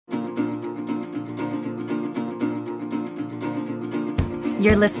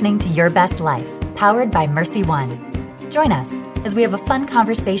You're listening to Your Best Life, powered by Mercy One. Join us as we have a fun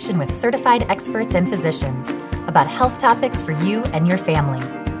conversation with certified experts and physicians about health topics for you and your family.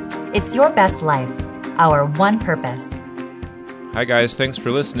 It's Your Best Life, our one purpose. Hi guys, thanks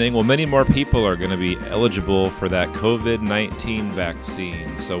for listening. Well, many more people are going to be eligible for that COVID-19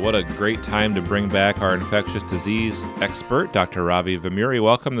 vaccine. So what a great time to bring back our infectious disease expert, Dr. Ravi Vemuri.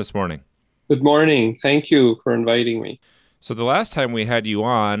 Welcome this morning. Good morning. Thank you for inviting me. So the last time we had you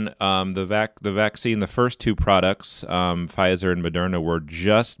on, the vaccine, the first two products, Pfizer and Moderna, were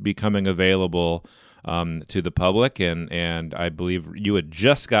just becoming available to the public, and I believe you had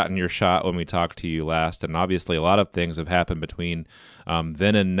just gotten your shot when we talked to you last, and obviously a lot of things have happened between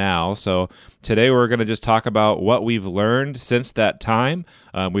then and now. So today we're going to just talk about what we've learned since that time.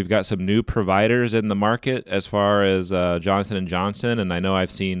 We've got some new providers in the market as far as Johnson & Johnson, and I know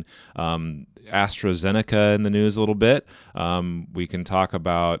I've seen AstraZeneca in the news a little bit. We can talk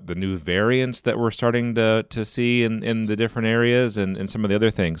about the new variants that we're starting to see in the different areas and some of the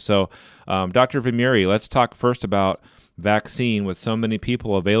other things. So, Dr. Vemuri, let's talk first about vaccine. With so many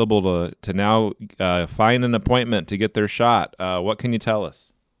people available to now find an appointment to get their shot. What can you tell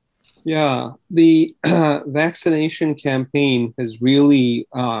us? Yeah, the vaccination campaign has really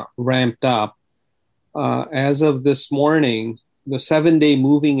ramped up. As of this morning, the 7-day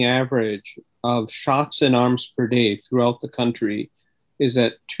moving average of shots in arms per day throughout the country is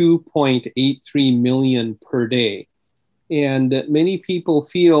at 2.83 million per day. And many people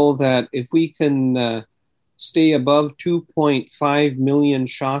feel that if we can stay above 2.5 million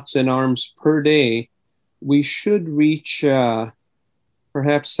shots in arms per day, we should reach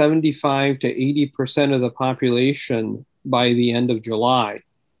perhaps 75 to 80% of the population by the end of July.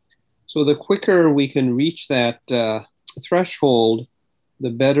 So the quicker we can reach that threshold, the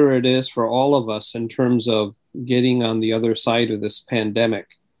better it is for all of us in terms of getting on the other side of this pandemic.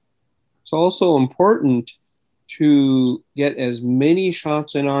 It's also important to get as many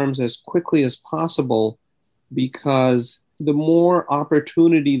shots in arms as quickly as possible, because the more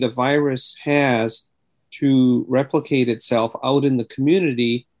opportunity the virus has to replicate itself out in the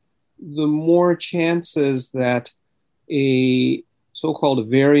community, the more chances that a so-called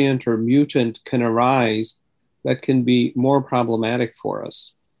variant or mutant can arise that can be more problematic for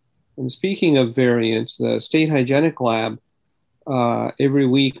us. And speaking of variants, the State Hygienic Lab every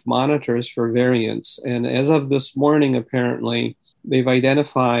week monitors for variants. And as of this morning, apparently, they've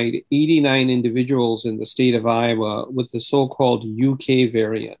identified 89 individuals in the state of Iowa with the so-called UK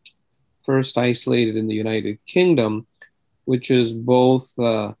variant, first isolated in the United Kingdom, which is both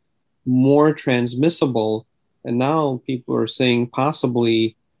more transmissible, and now people are saying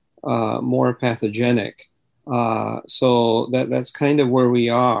possibly more pathogenic. So that's kind of where we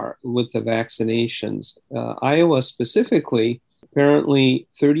are with the vaccinations. Iowa specifically, apparently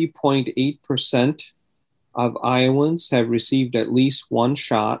 30.8% of Iowans have received at least one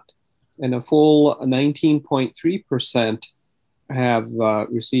shot, and a full 19.3% have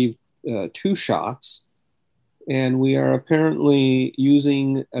received 2 shots. And we are apparently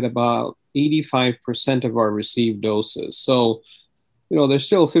using at about 85% of our received doses. So, there's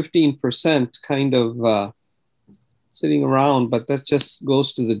still 15% kind of sitting around, but that just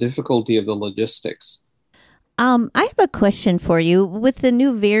goes to the difficulty of the logistics. I have a question for you. With the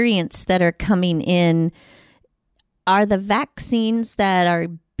new variants that are coming in, are the vaccines that are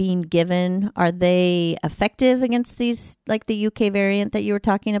being given, are they effective against these, like the UK variant that you were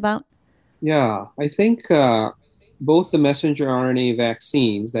talking about? Yeah, I think both the messenger RNA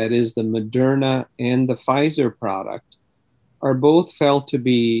vaccines, that is the Moderna and the Pfizer product, are both felt to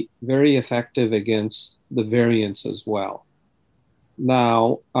be very effective against the variants as well.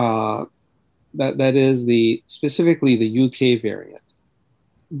 Now, that is specifically the UK variant.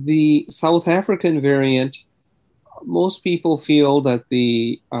 The South African variant, most people feel that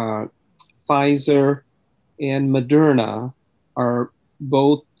the Pfizer and Moderna are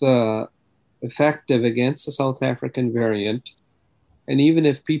both effective against the South African variant. And even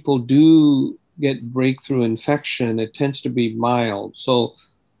if people do get breakthrough infection, it tends to be mild. So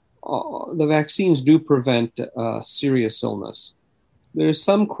the vaccines do prevent serious illness. There's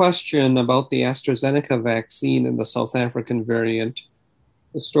some question about the AstraZeneca vaccine and the South African variant.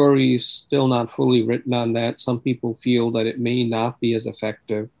 The story is still not fully written on that. Some people feel that it may not be as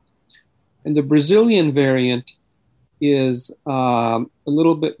effective. And the Brazilian variant is a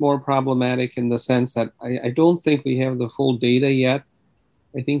little bit more problematic in the sense that I don't think we have the full data yet.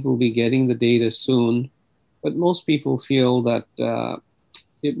 I think we'll be getting the data soon, but most people feel that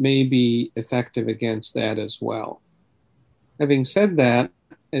it may be effective against that as well. Having said that,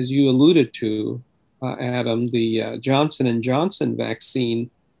 as you alluded to, Adam, the Johnson and Johnson vaccine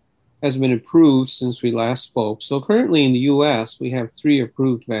has been approved since we last spoke. So currently in the U.S., we have 3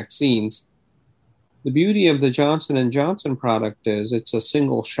 approved vaccines. The beauty of the Johnson and Johnson product is it's a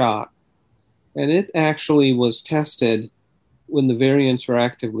single shot, and it actually was tested when the variants were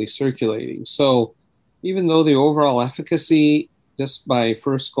actively circulating. So even though the overall efficacy, just by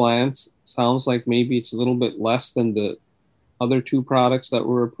first glance, sounds like maybe it's a little bit less than the other 2 products that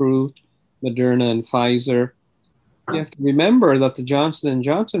were approved, Moderna and Pfizer, you have to remember that the Johnson &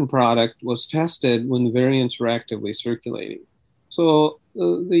 Johnson product was tested when the variants were actively circulating. So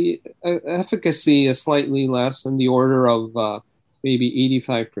the efficacy is slightly less in the order of maybe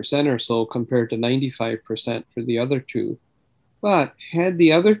 85% or so compared to 95% for the other 2. But had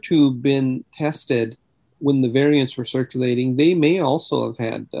the other 2 been tested when the variants were circulating, they may also have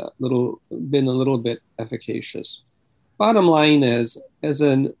had been a little bit efficacious. Bottom line is, as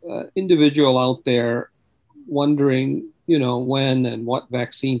an individual out there wondering, when and what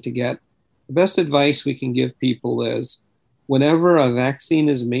vaccine to get, the best advice we can give people is whenever a vaccine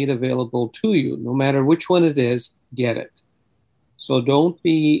is made available to you, no matter which one it is, get it. So don't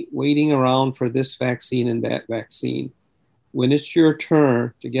be waiting around for this vaccine and that vaccine. When it's your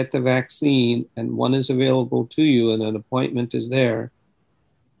turn to get the vaccine and one is available to you and an appointment is there,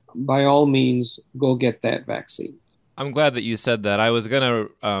 by all means, go get that vaccine. I'm glad that you said that. I was going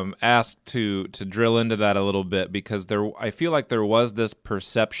to ask to drill into that a little bit because I feel like there was this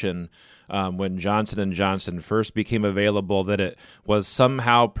perception when Johnson & Johnson first became available that it was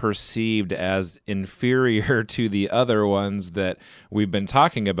somehow perceived as inferior to the other ones that we've been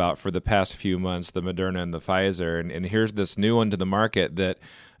talking about for the past few months, the Moderna and the Pfizer. And here's this new one to the market that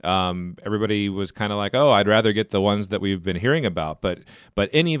everybody was kind of like, oh, I'd rather get the ones that we've been hearing about. But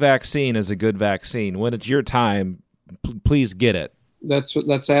any vaccine is a good vaccine. When it's your time, please get it.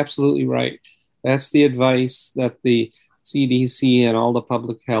 That's absolutely right. That's the advice that the CDC and all the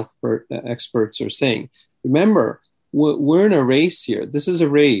public health experts are saying. Remember, we're in a race here. This is a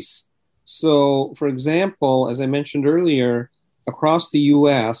race. So, for example, as I mentioned earlier, across the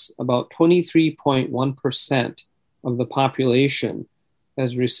U.S., about 23.1% of the population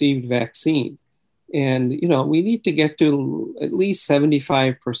has received vaccine. And, we need to get to at least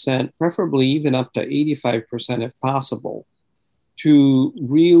 75%, preferably even up to 85% if possible, to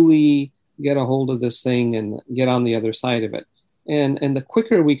really get a hold of this thing and get on the other side of it. And the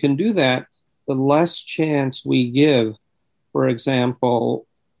quicker we can do that, the less chance we give. For example,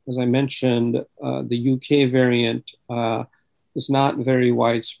 as I mentioned, the UK variant is not very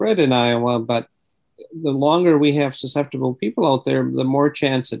widespread in Iowa, but the longer we have susceptible people out there, the more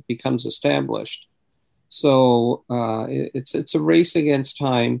chance it becomes established. So it's a race against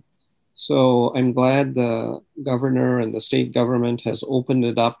time. So I'm glad the governor and the state government has opened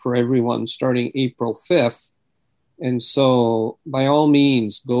it up for everyone starting April 5th. And so by all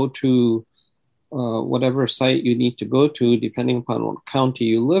means, go to whatever site you need to go to, depending upon what county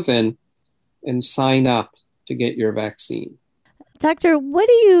you live in, and sign up to get your vaccine. Doctor, what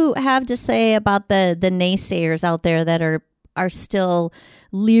do you have to say about the naysayers out there that are still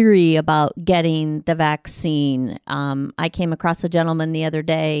leery about getting the vaccine? I came across a gentleman the other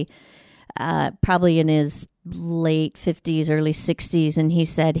day, probably in his late 50s, early 60s, and he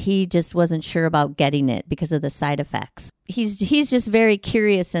said he just wasn't sure about getting it because of the side effects. He's just very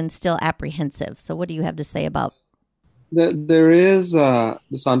curious and still apprehensive. So what do you have to say about? There is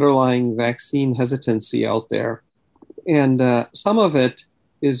this underlying vaccine hesitancy out there, and some of it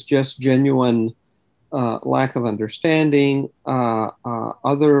is just genuine lack of understanding.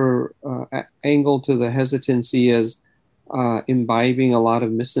 Other angle to the hesitancy is imbibing a lot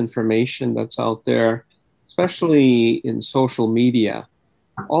of misinformation that's out there, especially in social media.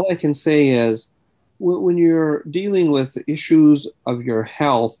 All I can say is when you're dealing with issues of your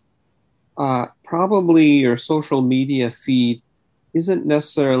health, probably your social media feed isn't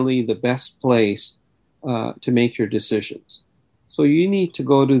necessarily the best place to make your decisions. So you need to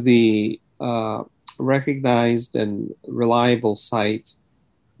go to the recognized and reliable sites.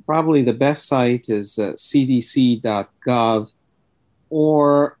 Probably the best site is cdc.gov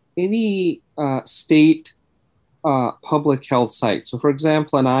or any state public health site. So for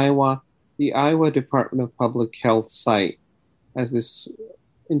example, in Iowa, the Iowa Department of Public Health site has this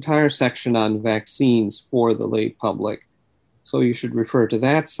entire section on vaccines for the lay public. So you should refer to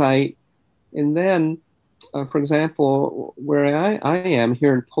that site. And then, for example, where I am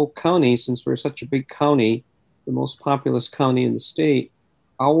here in Polk County, since we're such a big county, the most populous county in the state,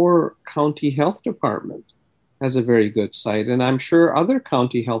 our county health department has a very good site. And I'm sure other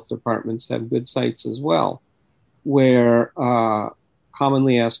county health departments have good sites as well, where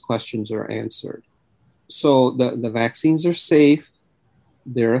commonly asked questions are answered. So the vaccines are safe,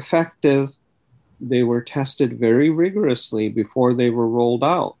 they're effective, they were tested very rigorously before they were rolled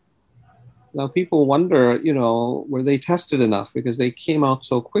out. Now, people wonder, were they tested enough because they came out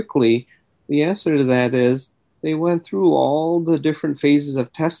so quickly? The answer to that is they went through all the different phases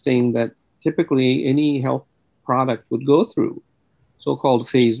of testing that typically any health product would go through. So-called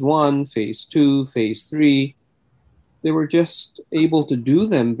phase 1, phase 2, phase 3. They were just able to do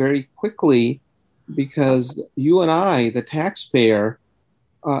them very quickly because you and I, the taxpayer,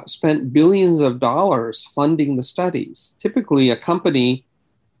 spent billions of dollars funding the studies. Typically, a company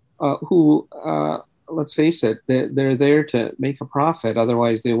who, let's face it, they're there to make a profit,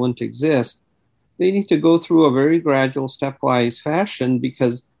 otherwise they wouldn't exist. They need to go through a very gradual, stepwise fashion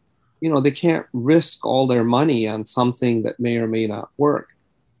because, they can't risk all their money on something that may or may not work.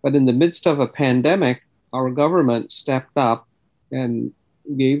 But in the midst of a pandemic, our government stepped up and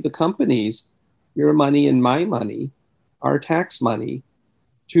gave the companies your money and my money, our tax money,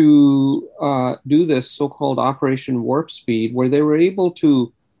 to do this so-called Operation Warp Speed, where they were able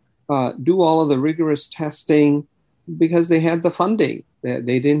to do all of the rigorous testing because they had the funding.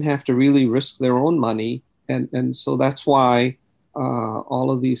 They didn't have to really risk their own money. And so that's why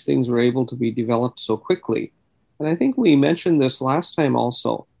all of these things were able to be developed so quickly. And I think we mentioned this last time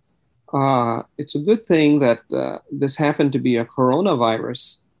also. It's a good thing that this happened to be a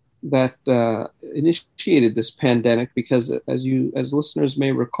coronavirus that initiated this pandemic because, as listeners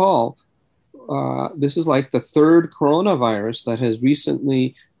may recall, this is like the third coronavirus that has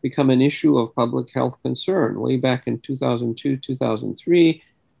recently become an issue of public health concern. Way back in 2002, 2003,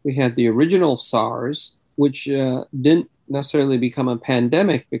 we had the original SARS, which didn't necessarily become a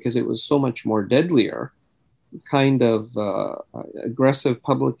pandemic because it was so much more deadlier. Kind of aggressive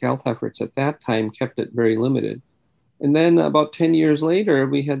public health efforts at that time kept it very limited. And then about 10 years later,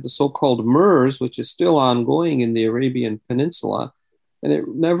 we had the so-called MERS, which is still ongoing in the Arabian Peninsula. And it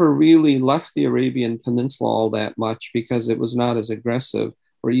never really left the Arabian Peninsula all that much because it was not as aggressive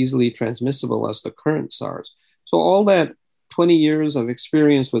or easily transmissible as the current SARS. So all that 20 years of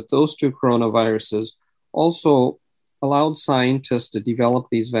experience with those two coronaviruses also allowed scientists to develop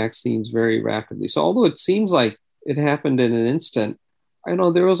these vaccines very rapidly. So although it seems like it happened in an instant, I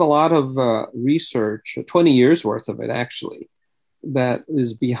know there was a lot of research, 20 years worth of it actually, that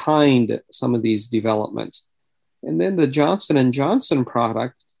is behind some of these developments. And then the Johnson & Johnson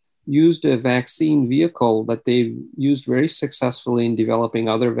product used a vaccine vehicle that they've used very successfully in developing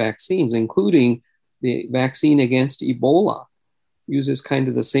other vaccines, including the vaccine against Ebola, uses kind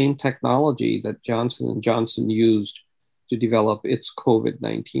of the same technology that Johnson & Johnson used to develop its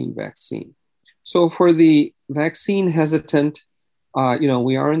COVID-19 vaccine. So for the vaccine hesitant,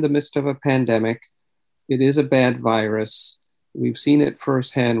 we are in the midst of a pandemic. It is a bad virus. We've seen it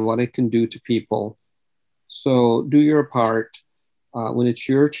firsthand, what it can do to people. So do your part. When it's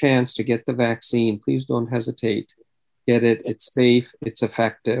your chance to get the vaccine, please don't hesitate. Get it. It's safe. It's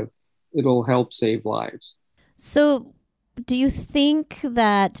effective. It'll help save lives. So do you think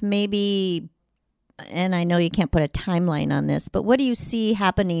that maybe, and I know you can't put a timeline on this, but what do you see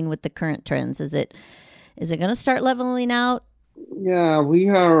happening with the current trends? Is it going to start leveling out? Yeah, we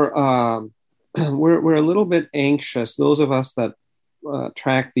are. We're a little bit anxious, those of us that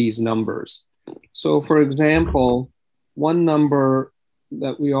track these numbers. So, for example, one number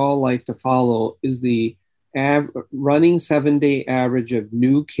that we all like to follow is the running 7-day average of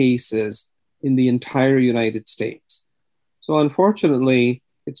new cases in the entire United States. So, unfortunately,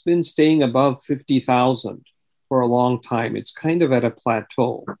 it's been staying above 50,000 for a long time. It's kind of at a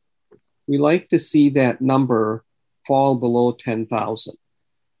plateau. We like to see that number fall below 10,000.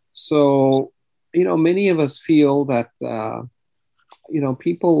 So, many of us feel that,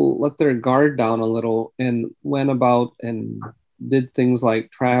 people let their guard down a little and went about and did things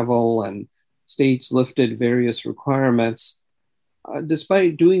like travel, and states lifted various requirements.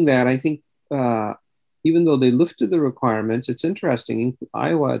 Despite doing that, I think even though they lifted the requirements, it's interesting,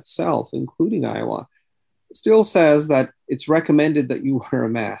 Iowa itself, including Iowa, still says that it's recommended that you wear a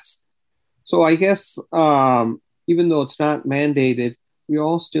mask. So I guess even though it's not mandated, we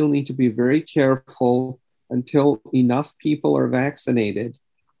all still need to be very careful until enough people are vaccinated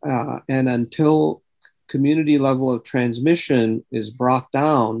and until community level of transmission is brought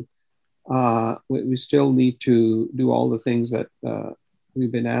down. We still need to do all the things that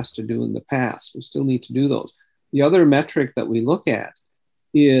we've been asked to do in the past. We still need to do those. The other metric that we look at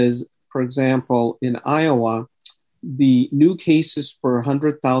is, for example, in Iowa, the new cases per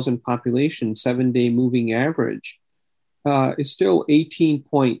 100,000 population, 7-day moving average, is still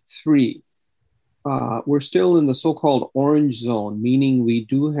 18.3. we're still in the so-called orange zone, meaning we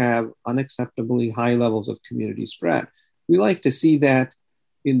do have unacceptably high levels of community spread. We like to see that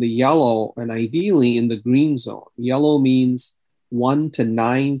in the yellow and ideally in the green zone. Yellow means 1 to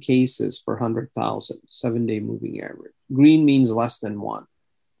 9 cases per 100,000, 7-day moving average. Green means less than 1.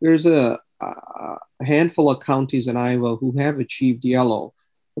 There's a handful of counties in Iowa who have achieved yellow,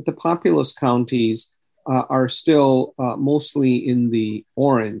 but the populous counties are still mostly in the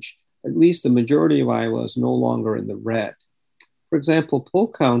orange. At least the majority of Iowa is no longer in the red. For example,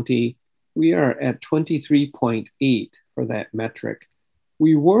 Polk County, we are at 23.8 for that metric.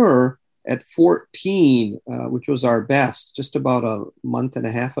 We were at 14, which was our best just about a month and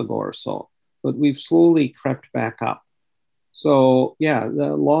a half ago or so, but we've slowly crept back up. So yeah,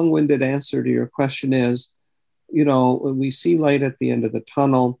 the long-winded answer to your question is, we see light at the end of the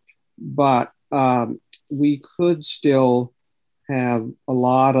tunnel, but we could still have a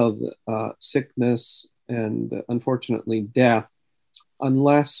lot of sickness and unfortunately death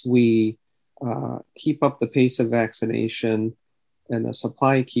unless we keep up the pace of vaccination and the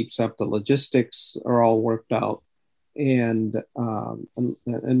supply keeps up, the logistics are all worked out, and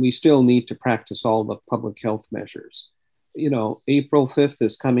we still need to practice all the public health measures. April 5th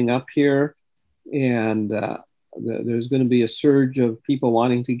is coming up here, and there's going to be a surge of people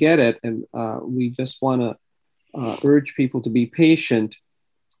wanting to get it, and we just want to urge people to be patient.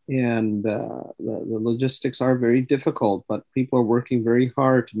 And the logistics are very difficult, but people are working very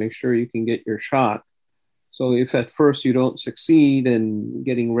hard to make sure you can get your shot. So if at first you don't succeed in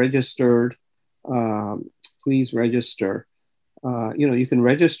getting registered, please register. You can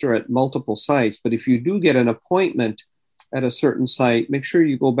register at multiple sites, but if you do get an appointment at a certain site, make sure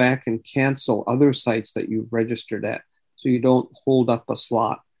you go back and cancel other sites that you've registered at so you don't hold up a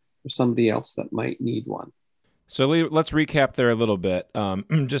slot for somebody else that might need one. So let's recap there a little bit,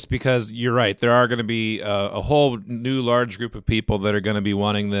 just because you're right. There are going to be a whole new large group of people that are going to be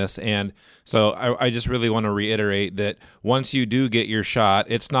wanting this. And so I just really want to reiterate that once you do get your shot,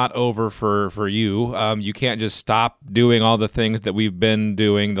 it's not over for you. You can't just stop doing all the things that we've been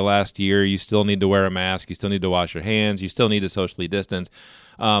doing the last year. You still need to wear a mask. You still need to wash your hands. You still need to socially distance.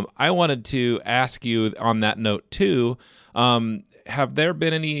 I wanted to ask you on that note, too, have there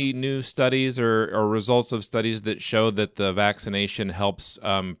been any new studies or results of studies that show that the vaccination helps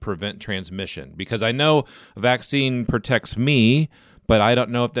prevent transmission? Because I know a vaccine protects me, but I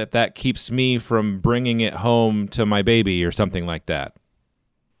don't know if that keeps me from bringing it home to my baby or something like that.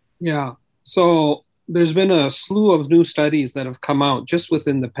 Yeah. So there's been a slew of new studies that have come out just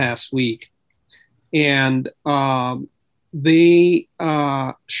within the past week. And they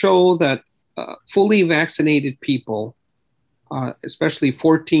show that fully vaccinated people, especially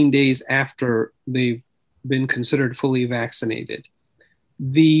 14 days after they've been considered fully vaccinated,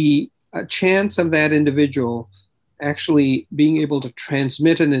 the chance of that individual actually being able to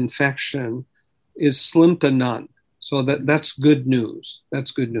transmit an infection is slim to none. So that's good news.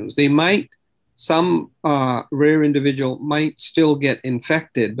 That's good news. Some rare individual might still get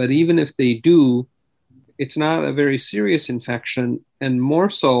infected, but even if they do, it's not a very serious infection. And more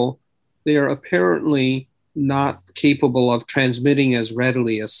so, they are apparently not capable of transmitting as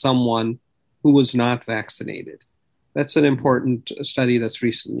readily as someone who was not vaccinated. That's an important study that's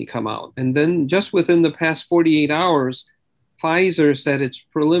recently come out. And then just within the past 48 hours, Pfizer said its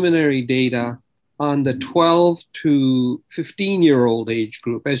preliminary data on the 12 to 15-year-old age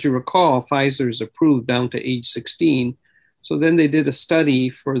group. As you recall, Pfizer is approved down to age 16. So then they did a study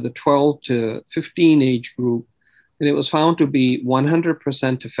for the 12 to 15 age group, and it was found to be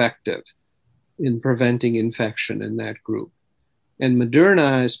 100% effective in preventing infection in that group. And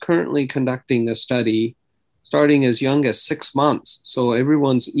Moderna is currently conducting a study starting as young as 6 months. So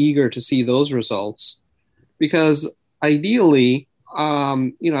everyone's eager to see those results because ideally,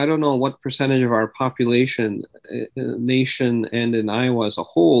 I don't know what percentage of our population, nation and in Iowa as a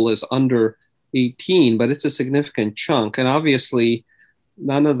whole is under 18, but it's a significant chunk. And obviously,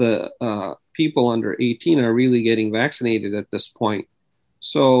 none of the people under 18 are really getting vaccinated at this point.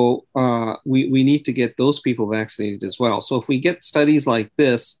 So we need to get those people vaccinated as well. So if we get studies like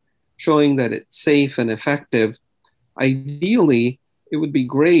this showing that it's safe and effective, ideally, it would be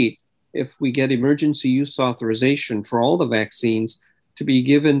great if we get emergency use authorization for all the vaccines to be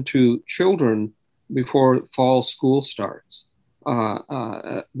given to children before fall school starts.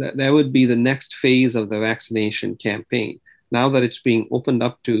 That would be the next phase of the vaccination campaign. Now that it's being opened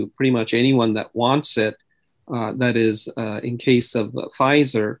up to pretty much anyone that wants it, that is, in case of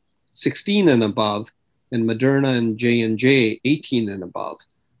Pfizer, 16 and above, and Moderna and J&J, 18 and above.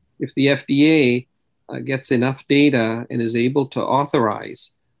 If the FDA gets enough data and is able to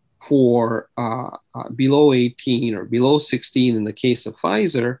authorize for below 18 or below 16 in the case of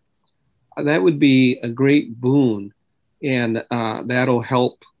Pfizer, that would be a great boon, and that'll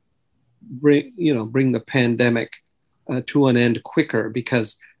help bring the pandemic to an end quicker,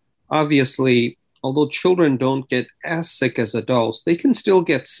 because obviously, although children don't get as sick as adults, they can still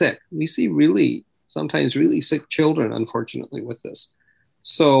get sick. We see sometimes really sick children, unfortunately, with this.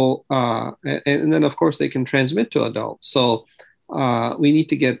 So, and then of course they can transmit to adults. So we need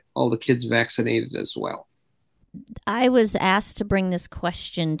to get all the kids vaccinated as well. I was asked to bring this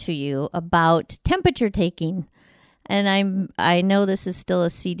question to you about temperature taking. And I know this is still a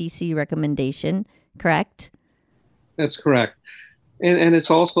CDC recommendation, correct? That's correct. And it's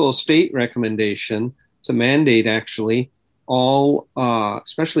also a state recommendation. It's a mandate, actually. All,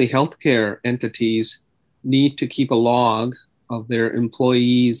 especially healthcare entities, need to keep a log of their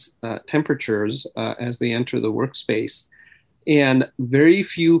employees' temperatures as they enter the workspace. And very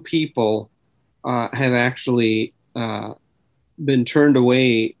few people have actually been turned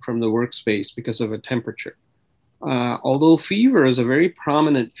away from the workspace because of a temperature. Although fever is a very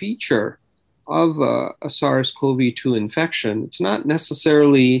prominent feature of a SARS-CoV-2 infection, it's not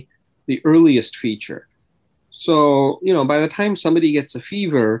necessarily the earliest feature. So, by the time somebody gets a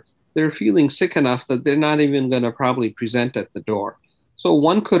fever, they're feeling sick enough that they're not even going to probably present at the door. So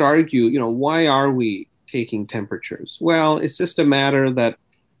one could argue, why are we taking temperatures? Well, it's just a matter that,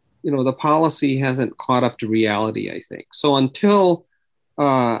 the policy hasn't caught up to reality, I think. So until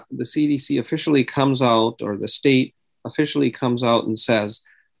the CDC officially comes out, or the state officially comes out and says,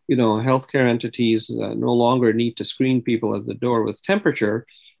 healthcare entities no longer need to screen people at the door with temperature,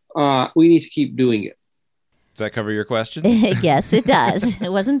 we need to keep doing it. Does that cover your question? Yes, it does.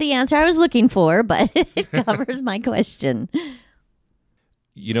 It wasn't the answer I was looking for, but it covers my question.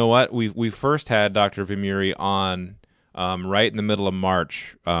 You know what? We first had Dr. Vemuri on right in the middle of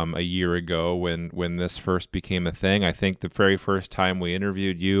March a year ago when this first became a thing. I think the very first time we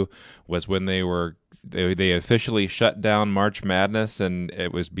interviewed you was when they officially shut down March Madness, and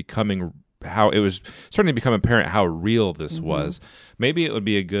it was starting to become apparent how real this was. Maybe it would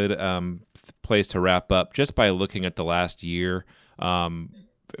be a good place to wrap up just by looking at the last year. From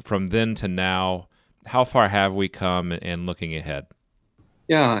then to now, how far have we come, and looking ahead?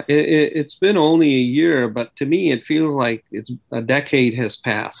 Yeah, it's been only a year, but to me it feels like it's a decade has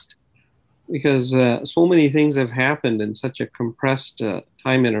passed, because so many things have happened in such a compressed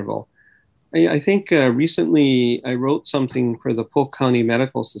time interval. I think recently I wrote something for the Polk County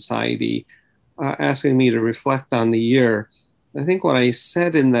Medical Society asking me to reflect on the year. I think what I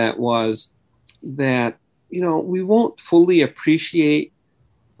said in that was that, we won't fully appreciate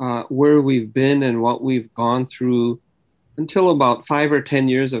where we've been and what we've gone through until about 5 or 10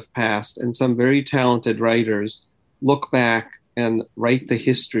 years have passed, and some very talented writers look back and write the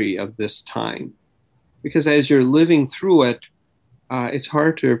history of this time. Because as you're living through it, it's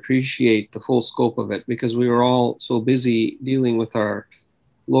hard to appreciate the full scope of it, because we were all so busy dealing with our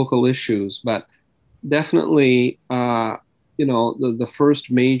local issues. But definitely, the first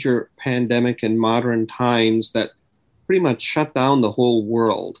major pandemic in modern times that pretty much shut down the whole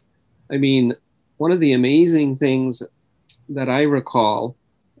world. I mean, one of the amazing things that I recall,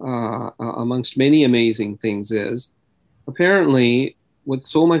 amongst many amazing things, is apparently with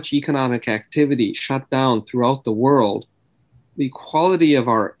so much economic activity shut down throughout the world, the quality of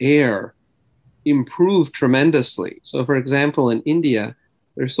our air improved tremendously. So, for example, in India,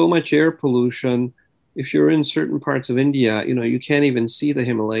 there's so much air pollution. If you're in certain parts of India, you can't even see the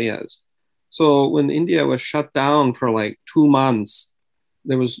Himalayas. So when India was shut down for like 2 months,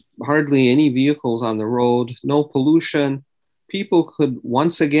 there was hardly any vehicles on the road, no pollution. People could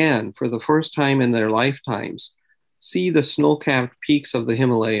once again, for the first time in their lifetimes, see the snow-capped peaks of the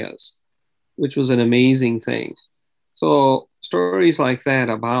Himalayas, which was an amazing thing. So stories like that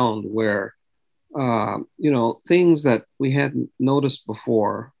abound, where, things that we hadn't noticed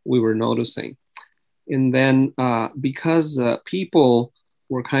before, we were noticing. And then because people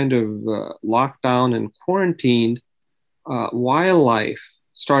were kind of locked down and quarantined, wildlife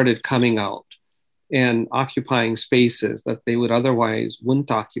started coming out and occupying spaces that they would otherwise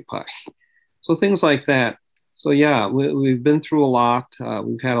wouldn't occupy. So things like that. So yeah, we've been through a lot.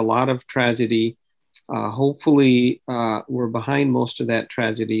 We've had a lot of tragedy. Hopefully we're behind most of that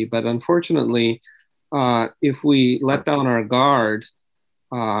tragedy. But unfortunately, if we let down our guard,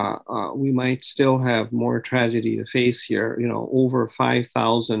 we might still have more tragedy to face here. Over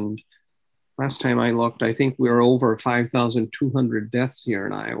 5,000. Last time I looked, I think we were over 5,200 deaths here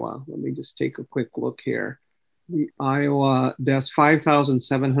in Iowa. Let me just take a quick look here. The Iowa deaths,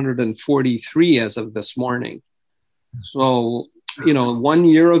 5,743 as of this morning. So 1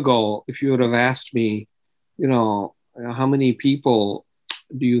 year ago, if you would have asked me, how many people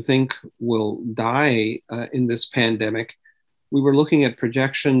do you think will die in this pandemic? We were looking at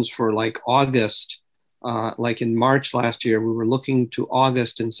projections for like August, like in March last year, we were looking to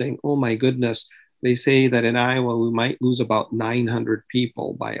August and saying, oh my goodness, they say that in Iowa, we might lose about 900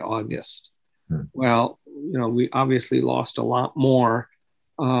 people by August. Well, we obviously lost a lot more.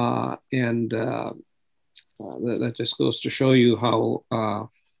 And that just goes to show you how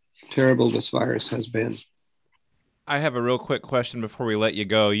terrible this virus has been. I have a real quick question before we let you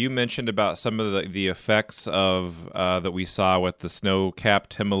go. You mentioned about some of the effects of that we saw with the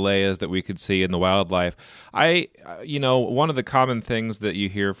snow-capped Himalayas that we could see in the wildlife. One of the common things that you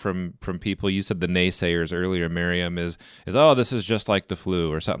hear from people, you said the naysayers earlier, Miriam, is oh, this is just like the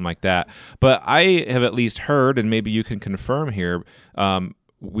flu or something like that. But I have at least heard, and maybe you can confirm here,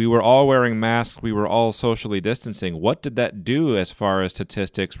 we were all wearing masks. We were all socially distancing. What did that do as far as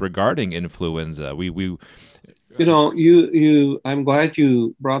statistics regarding influenza? I'm glad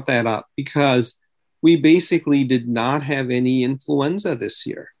you brought that up, because we basically did not have any influenza this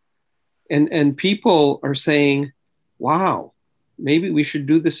year. And people are saying, wow, maybe we should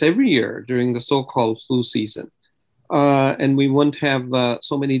do this every year during the so-called flu season. And we wouldn't have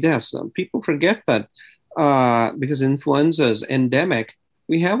so many deaths. People forget that because influenza is endemic,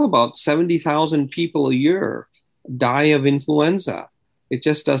 we have about 70,000 people a year die of influenza. It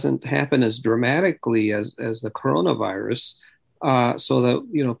just doesn't happen as dramatically as the coronavirus, so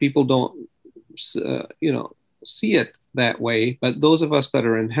that people don't see it that way. But those of us that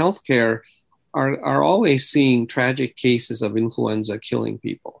are in healthcare are always seeing tragic cases of influenza killing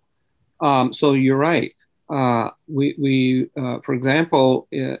people. So you're right. We for example,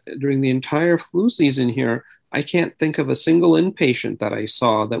 during the entire flu season here, I can't think of a single inpatient that I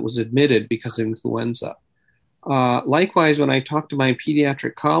saw that was admitted because of influenza. Likewise, when I talk to my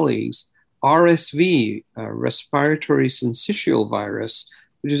pediatric colleagues, RSV, respiratory syncytial virus,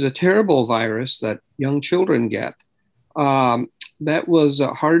 which is a terrible virus that young children get, that was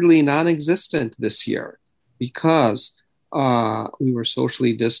hardly non-existent this year because we were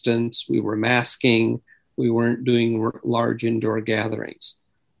socially distanced, we were masking, we weren't doing large indoor gatherings.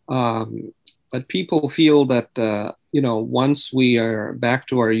 But people feel that, once we are back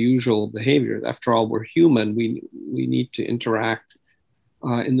to our usual behavior, after all, we're human, we need to interact.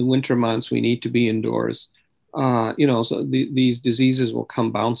 In the winter months, we need to be indoors. So these diseases will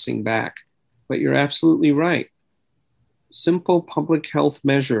come bouncing back. But you're absolutely right. Simple public health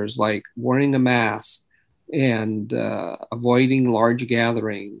measures like wearing a mask and avoiding large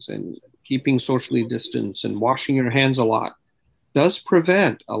gatherings and keeping socially distanced and washing your hands a lot does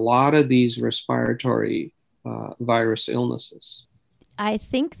prevent a lot of these respiratory virus illnesses. I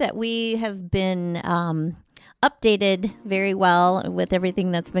think that we have been updated very well with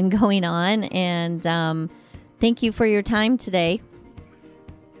everything that's been going on, and thank you for your time today.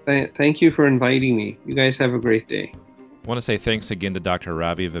 Thank you for inviting me. You guys have a great day. I want to say thanks again to Dr.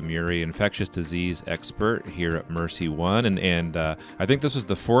 Ravi Vemuri, infectious disease expert here at Mercy One. And I think this was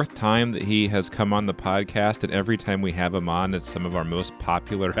the fourth time that he has come on the podcast. And every time we have him on, it's some of our most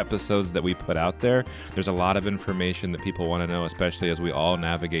popular episodes that we put out there. There's a lot of information that people want to know, especially as we all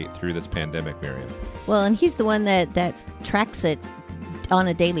navigate through this pandemic, Miriam. Well, and he's the one that tracks it on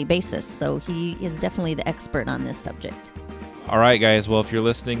a daily basis. So he is definitely the expert on this subject. All right, guys. Well, if you're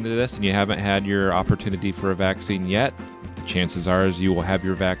listening to this and you haven't had your opportunity for a vaccine yet, the chances are is you will have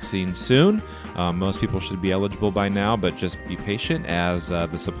your vaccine soon. Most people should be eligible by now, but just be patient as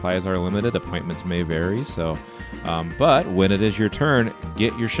the supplies are limited. Appointments may vary. So, but when it is your turn,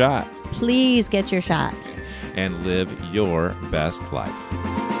 get your shot. Please get your shot. And live your best life.